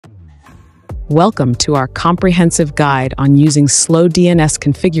Welcome to our comprehensive guide on using Slow DNS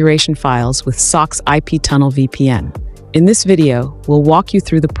configuration files with SOCKS IP Tunnel VPN. In this video, we'll walk you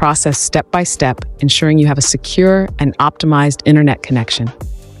through the process step by step, ensuring you have a secure and optimized internet connection.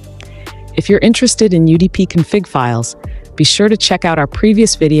 If you're interested in UDP config files, be sure to check out our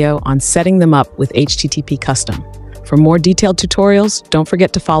previous video on setting them up with HTTP custom. For more detailed tutorials, don't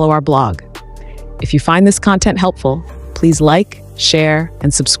forget to follow our blog. If you find this content helpful, please like, share,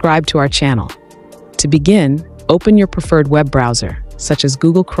 and subscribe to our channel. To begin, open your preferred web browser, such as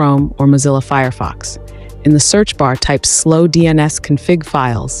Google Chrome or Mozilla Firefox. In the search bar, type Slow DNS config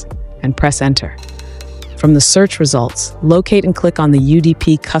files and press enter. From the search results, locate and click on the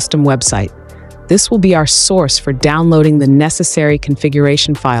UDP custom website. This will be our source for downloading the necessary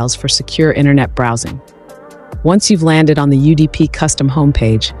configuration files for secure internet browsing. Once you've landed on the UDP custom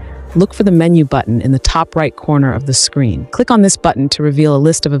homepage, look for the menu button in the top right corner of the screen. Click on this button to reveal a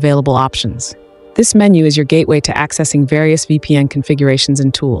list of available options. This menu is your gateway to accessing various VPN configurations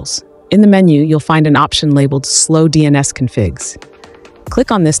and tools. In the menu, you'll find an option labeled Slow DNS Configs.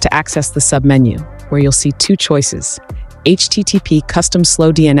 Click on this to access the submenu, where you'll see two choices: HTTP Custom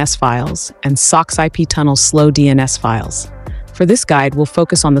Slow DNS Files and SOCKS IP Tunnel Slow DNS Files. For this guide, we'll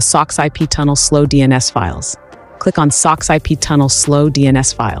focus on the SOCKS IP Tunnel Slow DNS Files. Click on SOCKS IP Tunnel Slow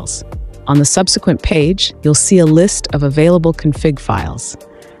DNS Files. On the subsequent page, you'll see a list of available config files.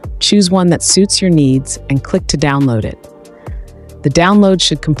 Choose one that suits your needs and click to download it. The download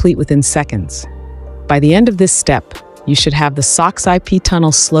should complete within seconds. By the end of this step, you should have the SOCKS IP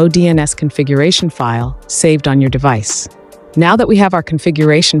Tunnel Slow DNS configuration file saved on your device. Now that we have our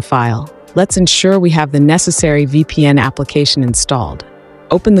configuration file, let's ensure we have the necessary VPN application installed.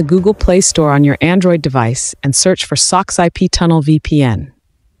 Open the Google Play Store on your Android device and search for SOCKS IP Tunnel VPN.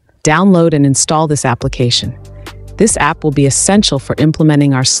 Download and install this application. This app will be essential for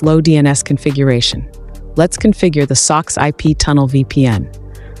implementing our Slow DNS configuration. Let's configure the SOCKS IP Tunnel VPN.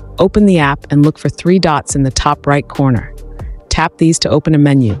 Open the app and look for three dots in the top right corner. Tap these to open a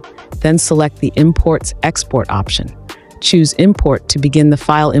menu, then select the Imports/Export option. Choose Import to begin the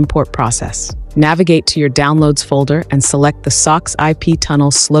file import process. Navigate to your Downloads folder and select the SOCKS IP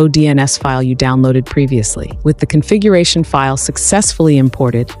Tunnel Slow DNS file you downloaded previously. With the configuration file successfully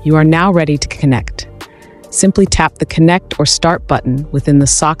imported, you are now ready to connect. Simply tap the Connect or Start button within the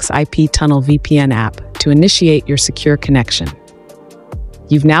SOCKS IP Tunnel VPN app to initiate your secure connection.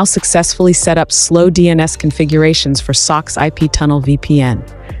 You've now successfully set up Slow DNS configurations for SOCKS IP Tunnel VPN.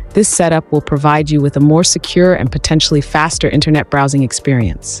 This setup will provide you with a more secure and potentially faster internet browsing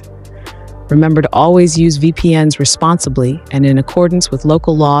experience. Remember to always use VPNs responsibly and in accordance with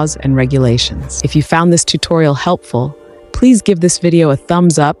local laws and regulations. If you found this tutorial helpful, please give this video a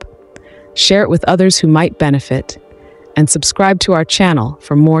thumbs up, share it with others who might benefit, and subscribe to our channel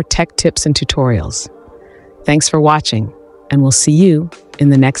for more tech tips and tutorials. Thanks for watching, and we'll see you in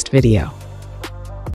the next video.